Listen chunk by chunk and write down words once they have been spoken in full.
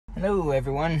Hello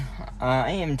everyone,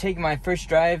 I am taking my first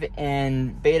drive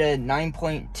in beta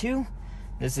 9.2.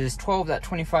 This is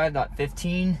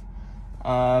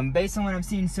 12.25.15. Based on what I've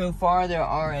seen so far, there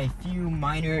are a few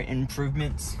minor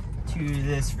improvements to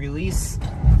this release.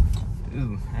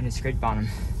 Ooh, I just scraped on them.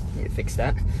 Need to fix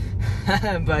that.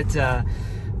 But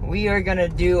we are gonna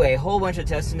do a whole bunch of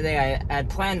testing today. I had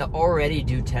planned to already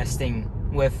do testing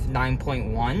with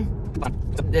 9.1.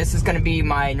 This is gonna be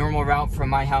my normal route from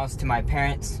my house to my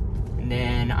parents'. And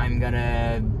then I'm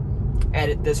gonna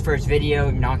edit this first video,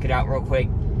 knock it out real quick,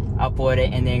 upload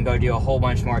it, and then go do a whole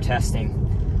bunch more testing.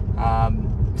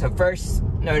 So first,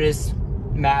 notice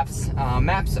maps.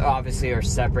 Maps obviously are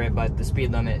separate, but the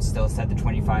speed limit is still set to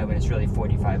 25 when it's really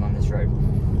 45 on this road.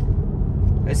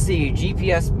 Let's see,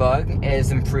 GPS bug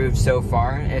is improved so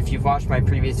far. If you've watched my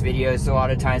previous videos, a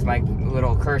lot of times my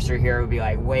little cursor here would be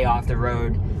like way off the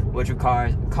road, which would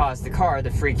cause the car to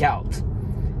freak out.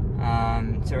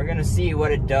 So we're gonna see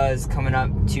what it does coming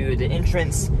up to the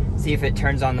entrance, see if it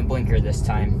turns on the blinker this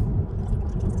time.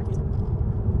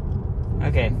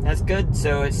 Okay, that's good.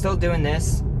 So it's still doing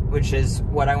this, which is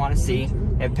what I want to see.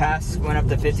 It went up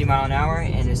to 50 miles an hour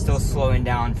and is still slowing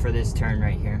down for this turn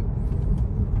right here.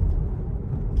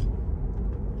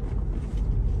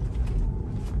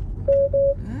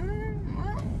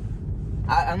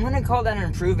 I'm gonna call that an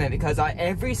improvement because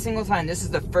every single time, this is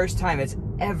the first time it's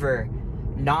ever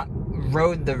not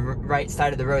rode the right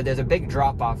side of the road. There's a big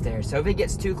drop off there, so if it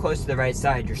gets too close to the right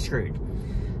side, you're screwed.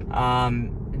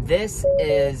 This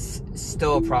is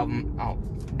still a problem. Oh,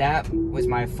 that was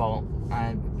my fault.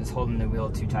 I was holding the wheel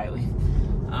too tightly.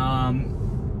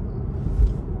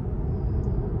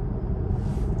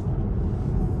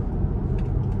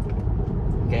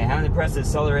 Okay, having to press the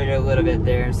accelerator a little bit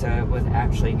there so it would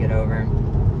actually get over.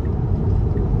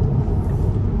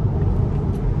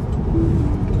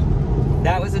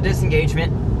 That was a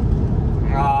disengagement.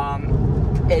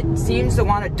 It seems to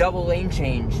want a double lane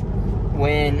change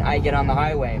when I get on the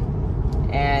highway,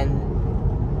 and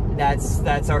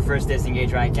that's our first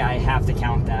disengagement. I have to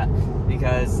count that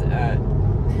because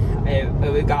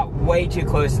it got way too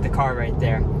close to the car right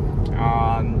there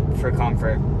for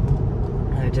comfort.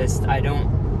 I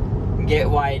don't get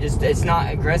why it's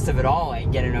not aggressive at all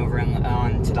at getting over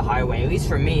onto the highway, at least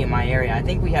for me in my area. I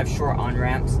think we have short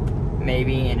on-ramps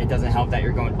maybe, and it doesn't help that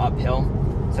you're going uphill,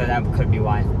 so that could be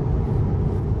why.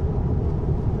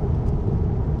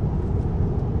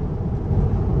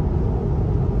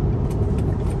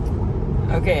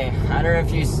 Okay, I don't know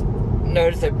if you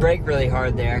noticed it braked really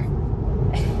hard there.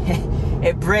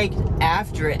 It braked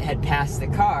after it had passed the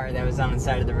car that was on the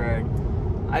side of the road.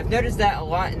 I've noticed that a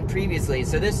lot previously.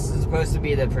 So this is supposed to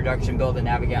be the production build to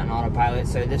navigate on autopilot,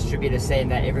 so this should be the same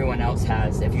that everyone else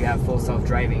has if you have full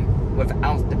self-driving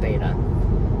without the beta.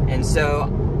 And so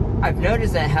I've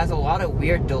noticed that it has a lot of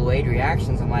weird delayed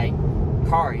reactions. I'm like,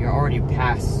 car, you're already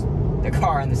past the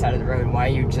car on the side of the road. Why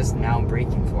are you just now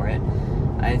braking for it?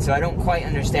 And so I don't quite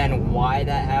understand why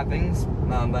that happens,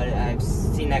 but I've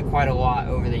seen that quite a lot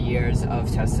over the years of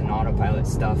testing autopilot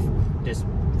stuff, just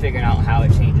figuring out how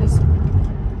it changes.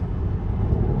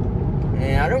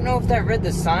 And I don't know if that read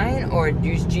the sign or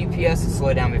used GPS to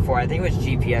slow down before. I think it was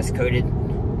GPS coded,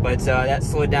 but that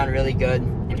slowed down really good.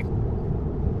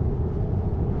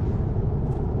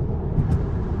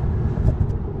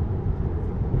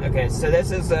 Okay, so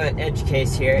this is the edge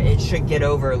case here. It should get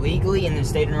over legally in the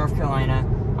state of North Carolina.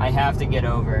 I have to get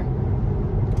over,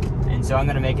 and so I'm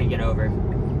gonna make it get over.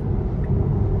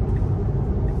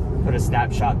 Put a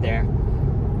snapshot there.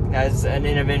 That's an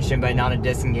intervention, but not a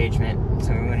disengagement.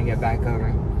 So we're gonna get back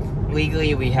over.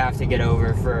 Legally, we have to get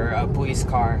over for a police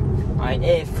car,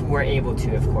 if we're able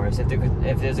to, of course.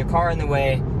 If there's a car in the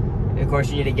way, of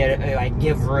course you need to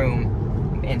give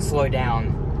room and slow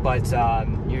down. But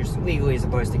you're legally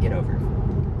supposed to get over.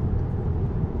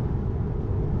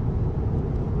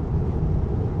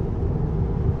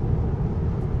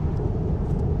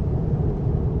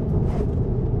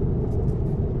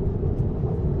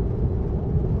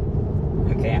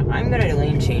 Okay, I'm gonna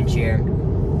lane change here.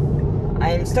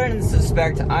 I am starting to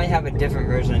suspect I have a different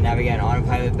version of Navigate on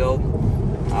Autopilot build.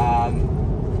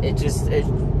 It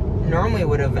normally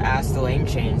would have asked the lane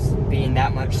change, being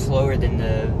that much slower than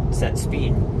the set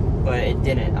speed, but it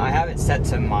didn't. I have it set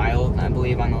to mild, I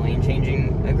believe, on the lane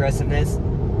changing aggressiveness,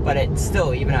 but it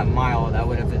still, even at mild, I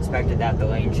would have expected that the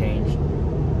lane change.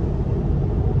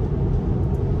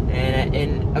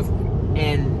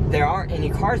 And there aren't any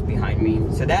cars behind me,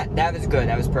 so that was good.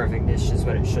 That was perfect. It's just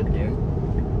what it should do.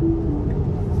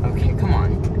 Okay, come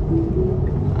on.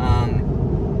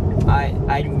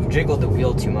 I jiggled the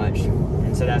wheel too much,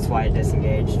 and so that's why I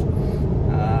disengaged.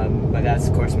 But that's,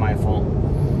 of course, my fault.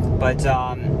 But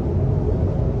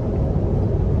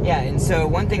yeah, and so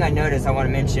one thing I noticed I want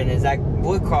to mention is that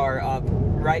blue car up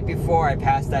right before I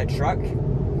passed that truck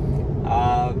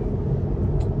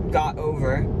got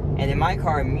over, and then my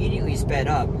car immediately sped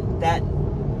up. That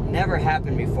never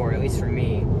happened before, at least for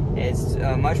me. It's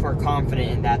much more confident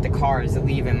in that the car is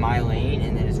leaving my lane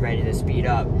and then is ready to speed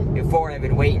up. Before, I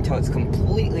would wait until it's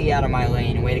completely out of my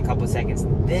lane and wait a couple of seconds,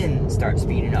 then start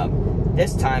speeding up.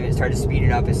 This time, it started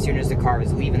speeding up as soon as the car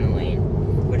was leaving the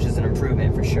lane, which is an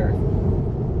improvement for sure.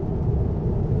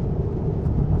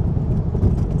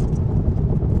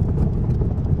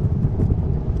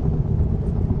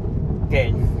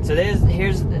 Okay, so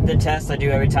here's the test I do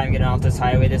every time getting off this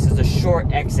highway. This is a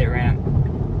short exit ramp.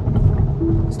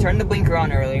 Let's turn the blinker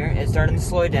on earlier. It's starting to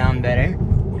slow down better.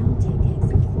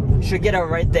 Should get out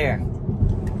right there.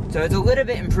 So it's a little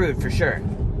bit improved for sure.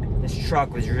 This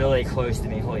truck was really close to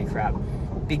me, holy crap.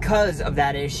 Because of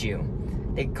that issue.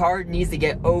 The car needs to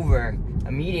get over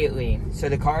immediately so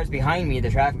the cars behind me, the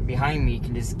traffic behind me,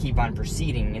 can just keep on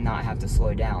proceeding and not have to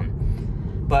slow down.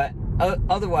 But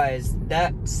otherwise,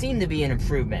 that seemed to be an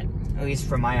improvement, at least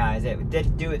from my eyes. It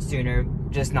did do it sooner,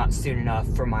 just not soon enough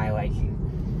for my liking.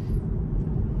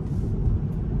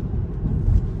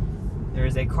 There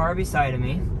is a car beside of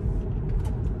me.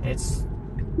 It's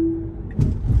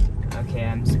okay.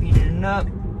 I'm speeding it up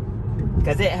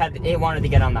because it wanted to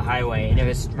get on the highway and it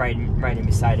was right in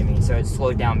beside of me, so it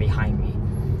slowed down behind me.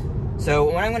 So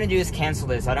what I'm going to do is cancel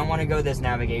this. I don't want to go this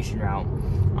navigation route,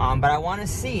 but I want to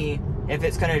see if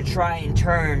it's going to try and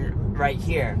turn right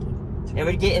here. It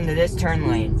would get into this turn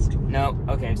lane. Nope.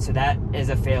 Okay, so that is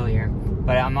a failure.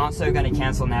 But I'm also going to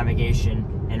cancel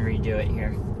navigation and redo it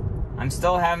here. I'm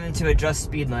still having to adjust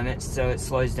speed limits so it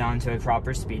slows down to a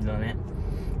proper speed limit.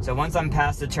 So once I'm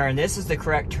past the turn, this is the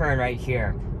correct turn right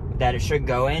here that it should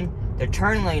go in. The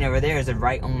turn lane over there is a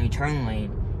right-only turn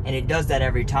lane, and it does that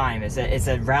every time. It's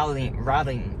a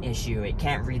routing issue. It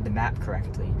can't read the map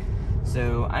correctly.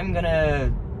 So I'm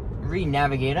gonna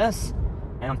re-navigate us.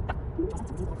 And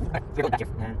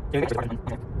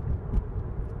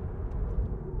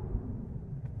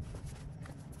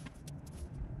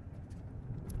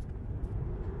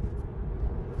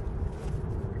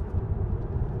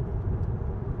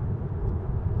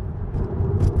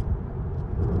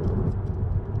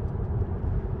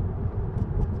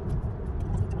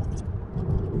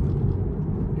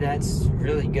that's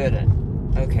really good.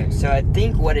 Okay, so I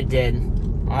think what it did,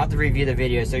 I'll have to review the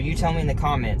video, so you tell me in the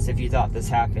comments if you thought this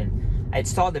happened. It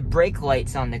saw the brake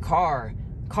lights on the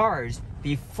cars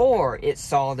before it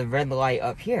saw the red light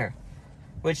up here,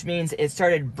 which means it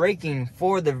started braking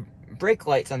for the brake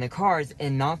lights on the cars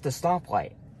and not the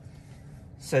stoplight.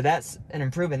 So that's an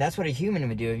improvement. That's what a human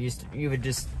would do if you would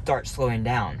just start slowing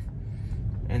down.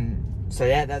 And so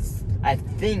that's, I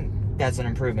think that's an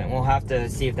improvement. We'll have to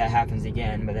see if that happens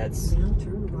again, but that's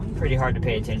pretty hard to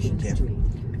pay attention to.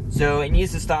 So it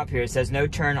needs to stop here. It says no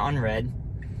turn on red.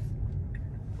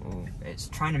 Ooh, it's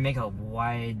trying to make a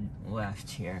wide left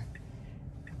here.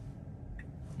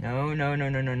 No, no, no,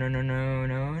 no, no, no, no, no,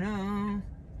 no,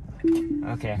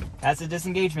 no. Okay, that's a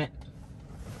disengagement.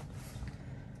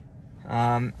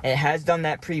 It has done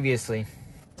that previously.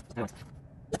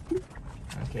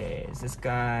 Okay, is this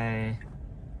guy...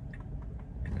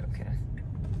 Okay.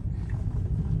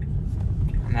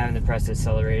 I'm having to press the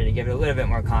accelerator to give it a little bit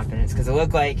more confidence, because it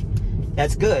looked like,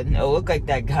 that's good. It looked like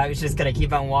that guy was just gonna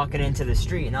keep on walking into the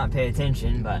street and not pay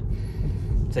attention, but,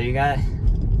 so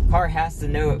car has to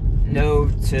know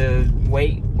to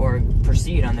wait or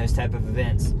proceed on those type of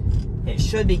events. It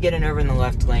should be getting over in the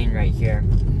left lane right here.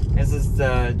 This is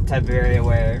the type of area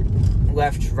where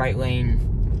left, right lane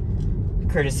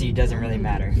courtesy doesn't really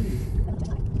matter.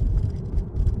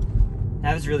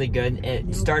 That was really good.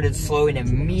 It started slowing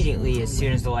immediately as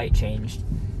soon as the light changed.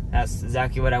 That's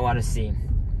exactly what I want to see.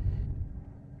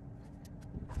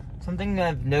 Something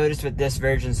I've noticed with this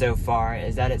version so far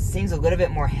is that it seems a little bit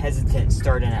more hesitant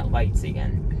starting at lights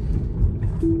again.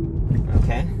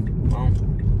 Okay, well,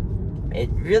 it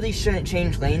really shouldn't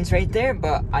change lanes right there,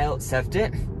 but I'll accept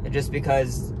it. Just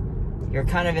because you're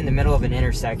kind of in the middle of an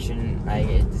intersection, like,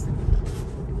 it's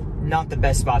not the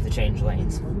best spot to change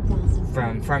lanes.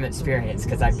 From experience,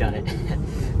 because I've done it.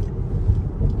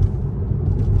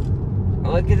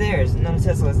 Oh, look at there, there's another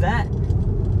Tesla. Is that?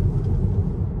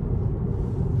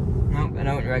 Nope, I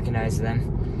don't recognize them.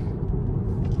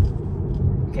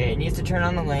 Okay, it needs to turn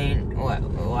on the lane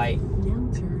light. Now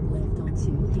turn left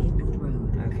onto Haywood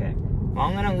Road. Okay, well,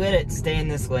 I'm gonna let it stay in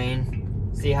this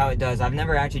lane, see how it does. I've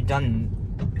never actually done.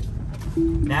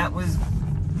 That was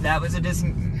a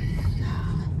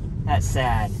that's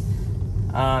sad.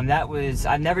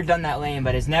 I've never done that lane,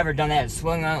 but it's never done that. It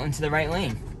swung out into the right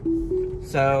lane.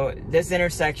 So this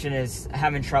intersection is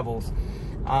having troubles.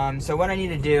 So what I need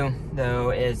to do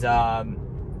though is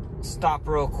stop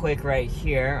real quick right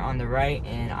here on the right,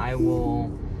 and I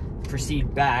will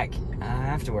proceed back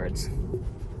afterwards.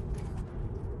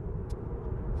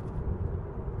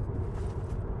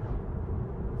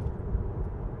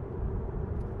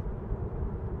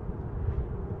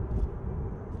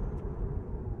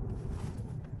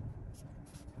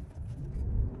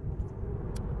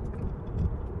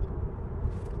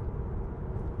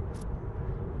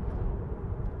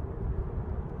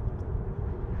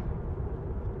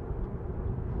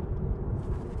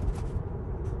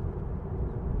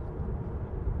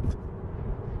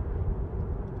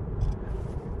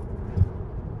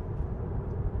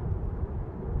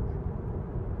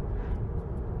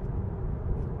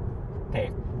 Okay,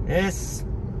 this,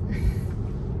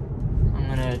 I'm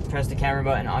gonna press the camera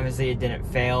button. Obviously it didn't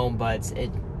fail, but it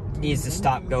needs to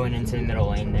stop going into the middle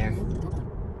lane there.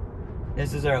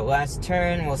 This is our last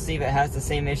turn. We'll see if it has the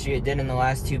same issue it did in the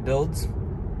last two builds.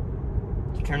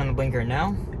 Turn on the blinker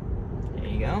now. There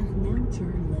you go. Now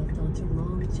turn left onto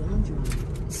Long John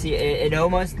Drive. See, it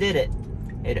almost did it.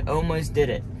 It almost did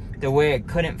it. The way it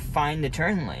couldn't find the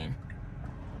turn lane.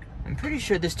 I'm pretty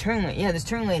sure this turn lane, yeah, this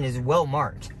turn lane is well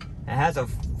marked. It has a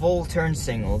full turn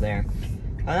signal there.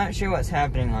 I'm not sure what's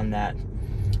happening on that.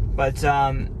 But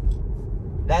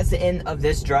that's the end of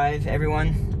this drive,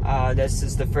 everyone. This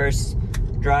is the first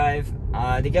drive.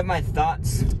 To get my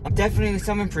thoughts, definitely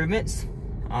some improvements.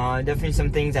 Definitely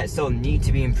some things that still need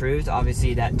to be improved.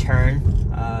 Obviously that turn,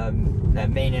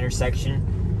 that main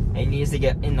intersection, it needs to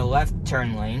get in the left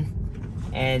turn lane.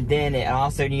 And then it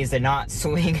also needs to not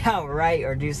swing out right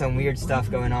or do some weird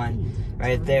stuff going on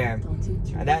right there.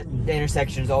 That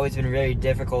intersection has always been really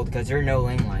difficult because there are no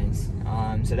lane lines.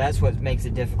 So that's what makes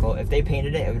it difficult. If they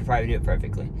painted it, it would probably do it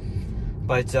perfectly.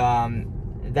 But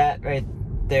that right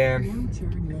there,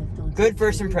 good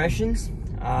first impressions.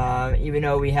 Even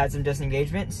though we had some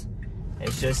disengagements,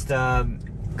 it's just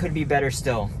could be better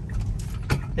still.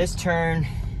 This turn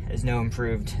is no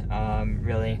improved,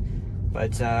 really.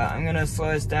 But I'm gonna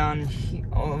slow this down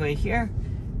all the way here,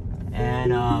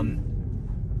 and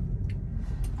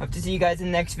hope to see you guys in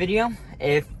the next video.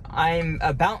 If I'm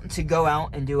about to go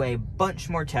out and do a bunch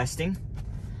more testing,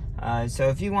 so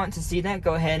if you want to see that,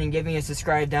 go ahead and give me a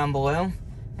subscribe down below,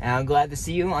 and I'm glad to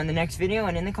see you on the next video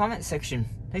and in the comment section.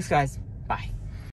 Thanks guys, bye.